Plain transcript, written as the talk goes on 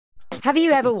Have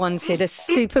you ever wanted a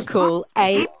super cool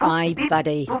AI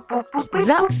buddy?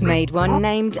 Zuck's made one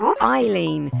named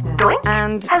Eileen.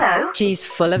 And she's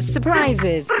full of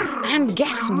surprises. And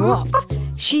guess what?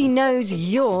 She knows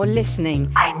you're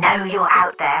listening. I know you're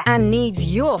out there. And needs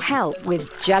your help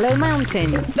with Jello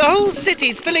Mountains. The whole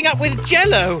city's filling up with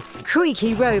Jello.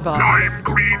 Creaky robots. I'm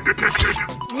green detected.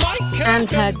 And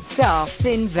her daft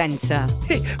inventor.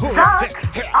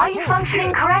 Zucks, are you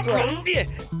functioning correctly?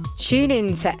 Tune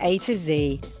in to A to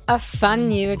Z, a fun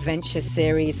new adventure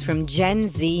series from Gen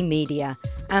Z Media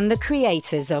and the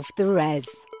creators of The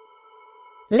Res.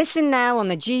 Listen now on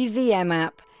the GZM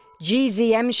app,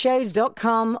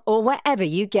 gzmshows.com, or wherever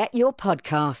you get your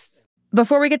podcasts.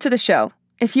 Before we get to the show,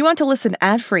 if you want to listen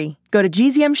ad-free, go to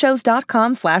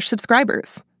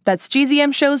gzmshows.com/subscribers. That's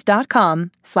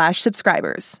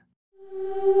gzmshows.com/subscribers.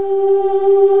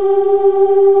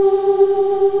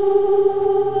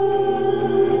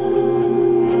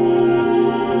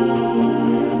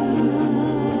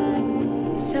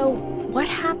 So, what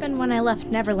happened when I left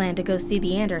Neverland to go see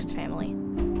the Anders family?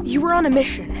 You were on a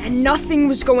mission, and nothing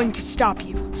was going to stop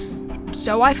you.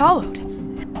 So I followed.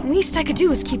 The least I could do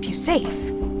was keep you safe.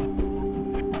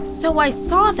 So I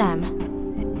saw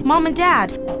them. Mom and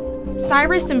Dad.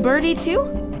 Cyrus and Birdie, too?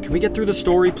 Can we get through the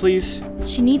story, please?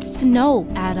 She needs to know,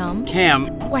 Adam. Cam.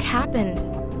 What happened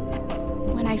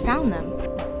when I found them?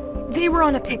 They were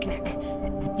on a picnic.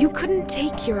 You couldn't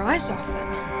take your eyes off them.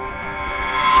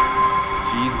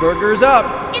 Cheeseburger's up!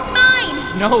 It's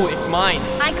mine! No, it's mine.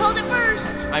 I called it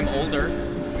first. I'm older.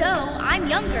 So, I'm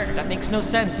younger. That makes no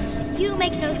sense. You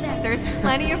make no sense. There's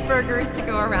plenty of burgers to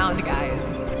go around, guys.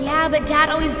 Yeah, but Dad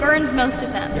always burns most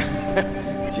of them.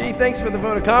 Gee, thanks for the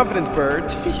vote of confidence,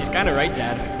 Bird. She's kind of right,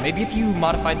 Dad. Maybe if you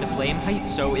modified the flame height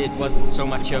so it wasn't so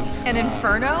much of... An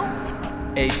inferno?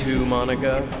 A2,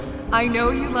 Monica. I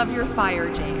know you love your fire,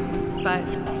 James, but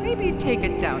maybe take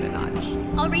it down a notch.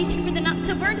 I'll race you for the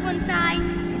not-so-burned one, Sai.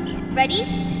 Ready,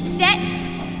 set,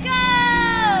 go!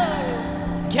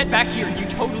 Get back here, you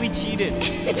totally cheated.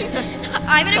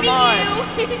 I'm gonna Come beat on. you!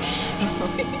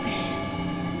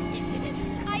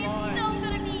 I am so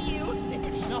gonna beat you!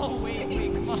 No,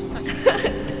 wait, come on.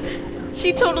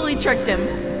 She totally tricked him.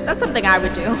 That's something I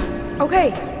would do.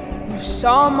 Okay, you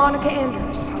saw Monica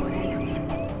Anders, Holiday.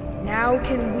 Now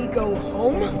can we go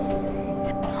home?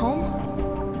 Home?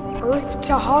 Earth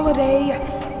to Holiday.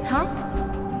 Huh?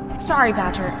 Sorry,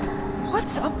 Badger.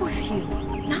 What's up with you?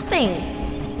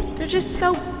 Nothing. They're just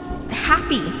so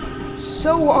happy.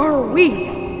 So are we.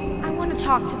 I want to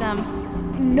talk to them.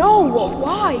 No,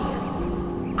 why?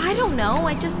 I don't know.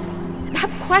 I just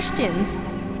have questions.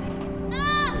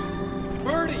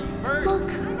 Birdie! Look,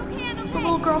 the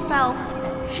little girl fell.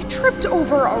 She tripped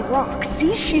over a rock.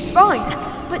 See, she's fine.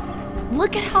 But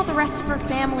look at how the rest of her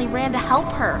family ran to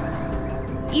help her.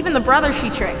 Even the brother she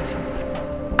tricked.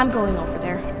 I'm going over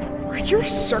there. Are your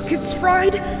circuits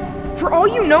fried? For all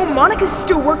you know, Monica's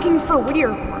still working for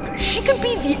Whittier Corp. She could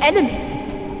be the enemy.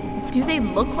 Do they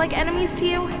look like enemies to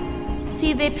you?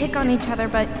 See, they pick on each other,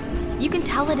 but you can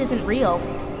tell it isn't real.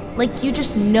 Like, you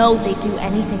just know they do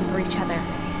anything for each other.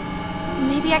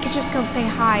 Maybe I could just go say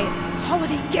hi.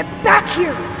 Holiday, get back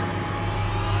here!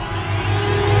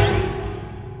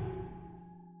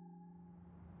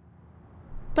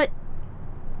 But,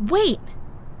 wait.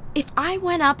 If I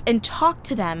went up and talked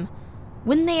to them,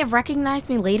 wouldn't they have recognized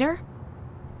me later?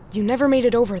 You never made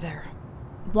it over there.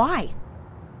 Why?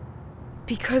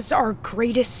 Because our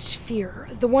greatest fear,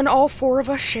 the one all four of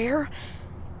us share,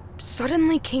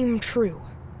 suddenly came true.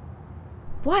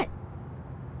 What?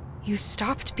 You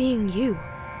stopped being you.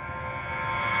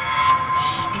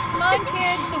 Come on,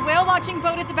 kids. The whale-watching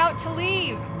boat is about to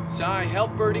leave. Sai,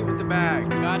 help Birdie with the bag.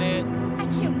 Got it. I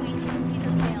can't wait to go see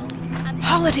those whales.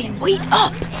 Holiday, wait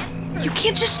up! You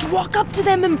can't just walk up to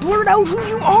them and blurt out who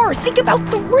you are. Think about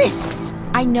the risks.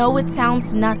 I know it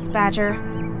sounds nuts, Badger,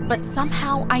 but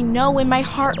somehow I know in my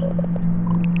heart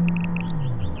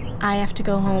I have to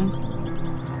go home.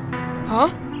 Huh?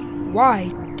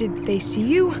 Why? Did they see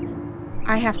you?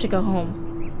 I have to go home.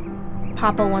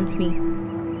 Papa wants me.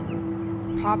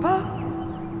 Papa?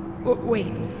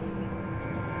 Wait.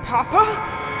 Papa?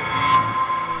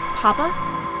 Papa?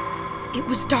 It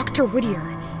was Dr. Whittier.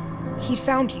 He'd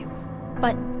found you.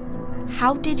 But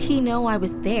how did he know I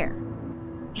was there?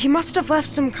 He must have left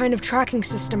some kind of tracking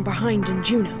system behind in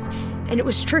Juneau, and it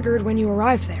was triggered when you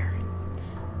arrived there.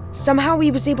 Somehow he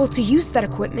was able to use that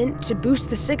equipment to boost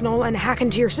the signal and hack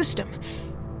into your system.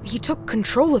 He took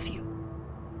control of you.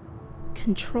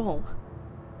 Control?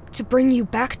 To bring you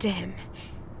back to him.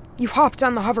 You hopped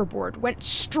on the hoverboard, went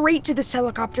straight to this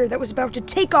helicopter that was about to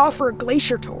take off for a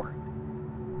glacier tour.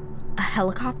 A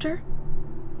helicopter?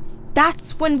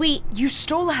 That's when You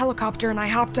stole a helicopter and I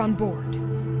hopped on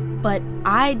board. But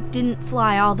I didn't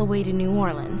fly all the way to New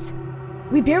Orleans.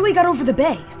 We barely got over the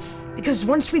bay, because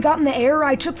once we got in the air,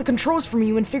 I took the controls from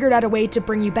you and figured out a way to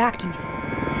bring you back to me.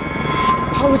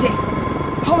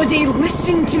 Holiday,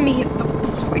 listen to me.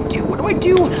 What do I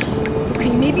do?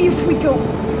 Okay, maybe if we go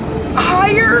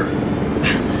higher?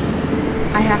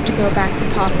 I have to go back to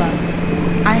Papa.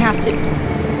 I have to...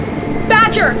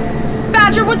 Badger!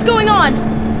 Badger, what's going on?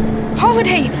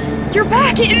 Holiday, you're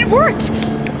back. It worked.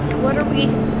 What are we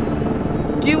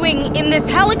doing in this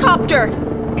helicopter?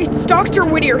 It's Dr.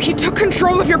 Whittier. He took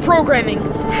control of your programming.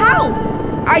 How?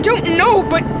 I don't know,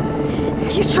 but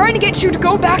he's trying to get you to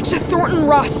go back to Thornton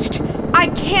Rust. I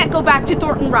can't go back to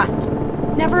Thornton Rust.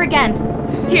 Never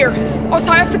again. Here, I'll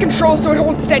tie off the controls so it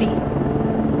holds steady.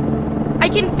 I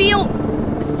can feel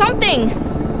something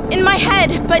in my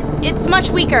head, but it's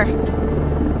much weaker.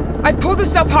 I pulled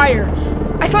us up higher.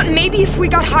 I thought maybe if we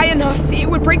got high enough, it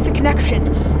would break the connection.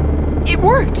 It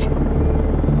worked.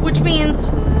 Which means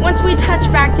once we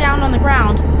touch back down on the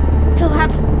ground, he'll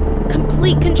have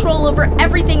complete control over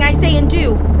everything I say and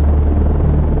do.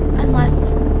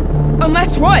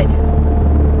 Unless what?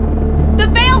 The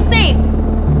failsafe!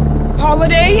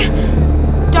 Holiday?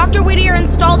 Dr. Whittier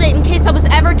installed it in case I was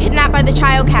ever kidnapped by the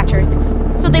child catchers,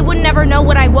 so they would never know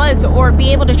what I was or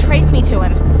be able to trace me to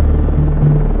him.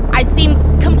 I'd seem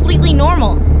completely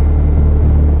normal.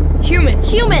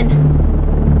 Human.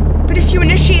 But if you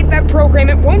initiate that program,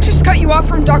 it won't just cut you off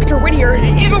from Dr. Whittier.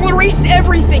 It'll erase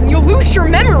everything. You'll lose your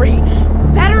memory.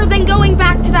 Better than going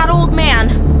back to that old man.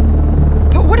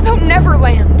 But what about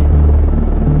Neverland?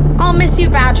 I'll miss you,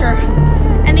 Badger.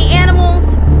 And the animals.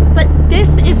 But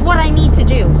this is what I need to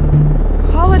do.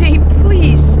 Holiday,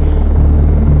 please.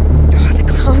 Oh, the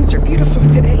clouds are beautiful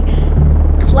today.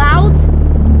 Clouds?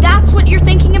 That's what you're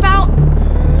thinking about?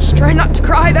 Just try not to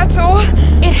cry, that's all.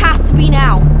 It has to be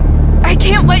now. I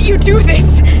can't let you do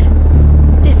this.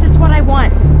 This is what I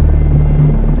want.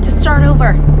 To start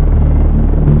over.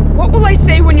 What will I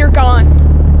say when you're gone?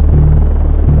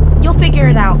 You'll figure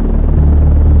it out.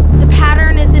 The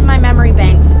pattern is in my memory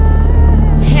banks.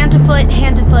 Hand to foot,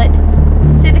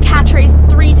 say the catchphrase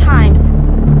 3 times,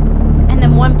 and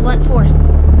then 1 blunt force.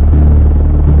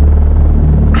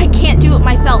 I can't do it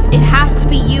myself. It has to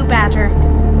be you, Badger.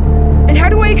 And how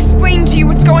do I explain to you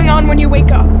what's going on when you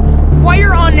wake up? Why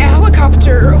you're on a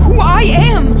helicopter, who I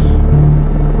am,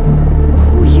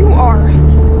 who you are?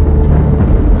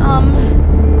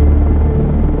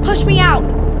 Push me out.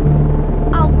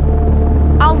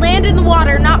 I'll land in the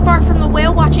water not far from the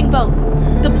whale watching boat.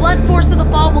 The blunt force of the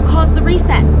fall will cause the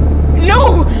reset.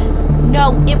 No!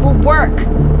 No, it will work.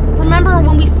 Remember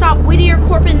when we stopped Whittier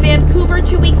Corp in Vancouver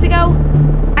 2 weeks ago?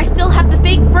 I still have the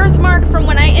fake birthmark from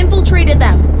when I infiltrated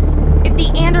them. If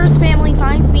the Anders family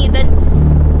finds me, then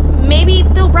maybe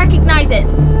they'll recognize it.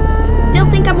 They'll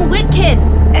think I'm a wit kid.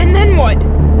 And then what?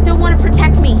 They'll want to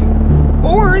protect me.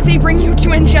 Or they bring you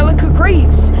to Angelica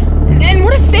Graves. And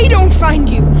what if they don't find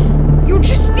you? You'll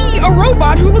just be a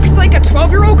robot who looks like a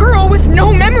 12-year-old girl with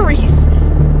no memories.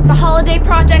 The Holiday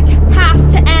Project has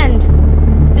to end.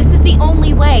 This is the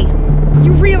only way.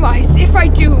 You realize if I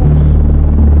do,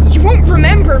 you won't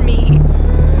remember me.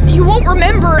 You won't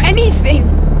remember anything.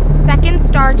 Second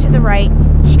star to the right,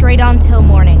 straight on till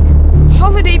morning.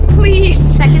 Holiday, please.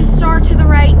 Second star to the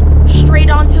right, straight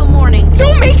on till morning.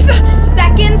 Don't make the...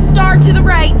 Second star to the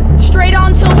right, straight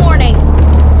on till morning.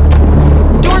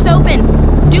 Doors open.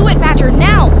 Do it, Badger,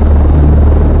 now.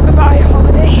 Goodbye,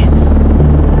 Holiday.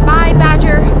 Bye,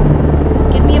 Badger.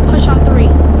 Give me a push on 3.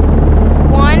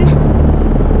 1,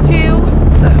 2,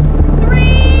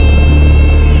 3.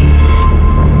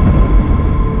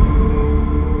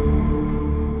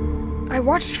 I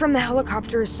watched from the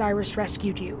helicopter as Cyrus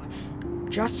rescued you,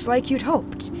 just like you'd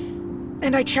hoped.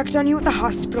 And I checked on you at the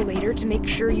hospital later to make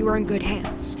sure you were in good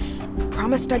hands.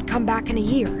 Promised I'd come back in a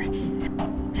year.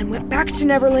 And went back to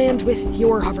Neverland with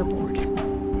your hoverboard.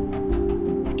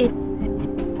 It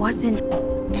wasn't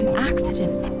an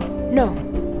accident. No.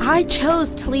 I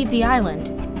chose to leave the island.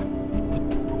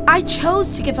 I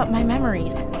chose to give up my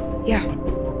memories. Yeah.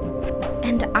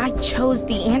 And I chose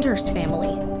the Anders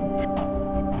family.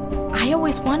 I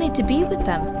always wanted to be with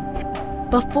them.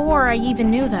 Before I even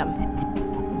knew them.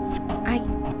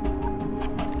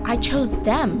 I chose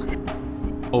them.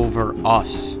 Over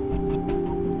us.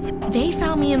 They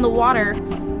found me in the water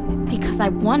because I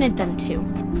wanted them to.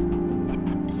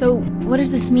 So, what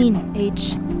does this mean,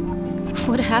 H?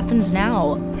 What happens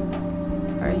now?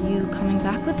 Are you coming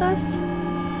back with us?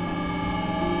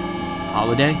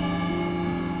 Holiday?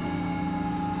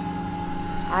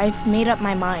 I've made up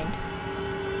my mind.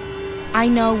 I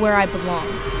know where I belong.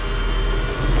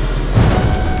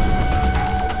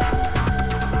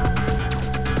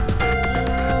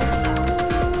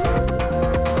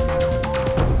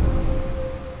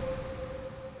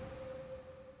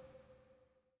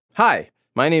 Hi,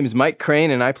 my name is Mike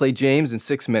Crane and I play James in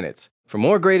 6 Minutes. For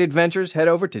more great adventures, head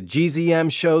over to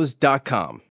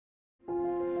gzmshows.com.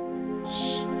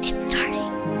 Shh, it's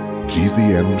starting.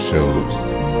 GZM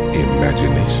Shows.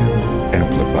 Imagination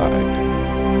Amplified.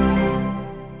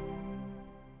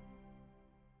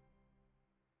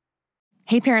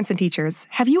 Hey parents and teachers,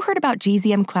 have you heard about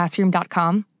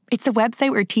gzmclassroom.com? It's a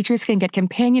website where teachers can get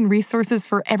companion resources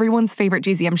for everyone's favorite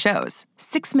GZM shows.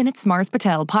 6 Minutes, Mars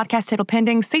Patel, Podcast Title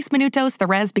Pending, 6 Minutos, The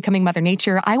Res, Becoming Mother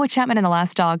Nature, Iowa Chapman and the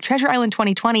Last Dog, Treasure Island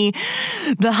 2020,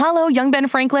 The Hollow, Young Ben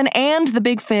Franklin, and The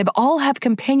Big Fib all have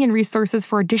companion resources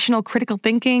for additional critical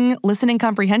thinking, listening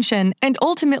comprehension, and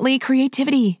ultimately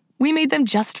creativity. We made them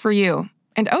just for you.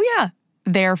 And oh yeah,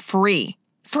 they're free.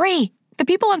 Free! The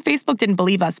people on Facebook didn't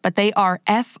believe us, but they are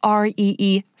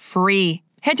free.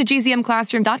 Head to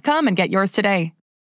gzmclassroom.com and get yours today.